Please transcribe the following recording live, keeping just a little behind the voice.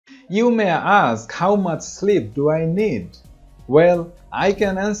You may ask, how much sleep do I need? Well, I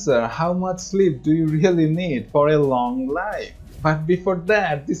can answer, how much sleep do you really need for a long life? But before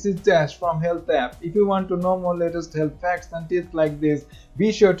that, this is Dash from Health App. If you want to know more latest health facts and tips like this,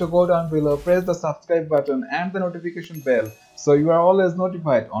 be sure to go down below, press the subscribe button and the notification bell so you are always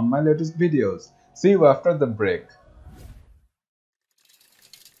notified on my latest videos. See you after the break.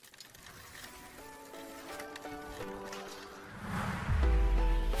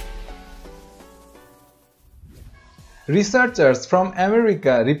 Researchers from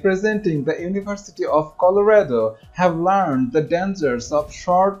America representing the University of Colorado have learned the dangers of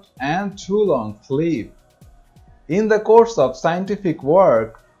short and too long sleep. In the course of scientific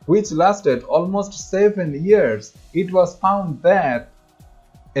work, which lasted almost 7 years, it was found that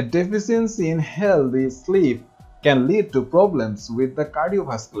a deficiency in healthy sleep can lead to problems with the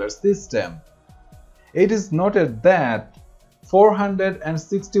cardiovascular system. It is noted that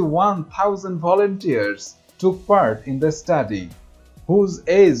 461,000 volunteers took part in the study, whose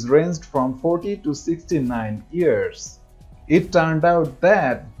age ranged from 40 to 69 years. It turned out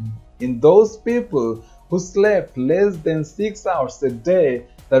that in those people who slept less than 6 hours a day,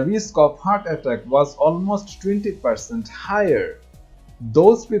 the risk of heart attack was almost 20% higher.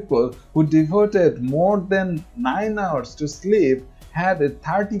 Those people who devoted more than 9 hours to sleep had a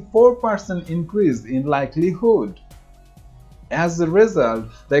 34% increase in likelihood. As a result,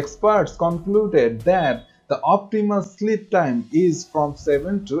 the experts concluded that the optimal sleep time is from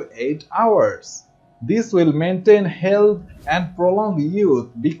 7 to 8 hours. This will maintain health and prolong youth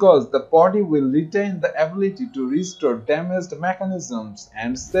because the body will retain the ability to restore damaged mechanisms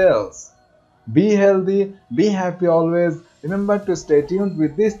and cells. Be healthy, be happy always. Remember to stay tuned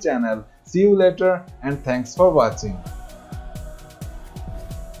with this channel. See you later and thanks for watching.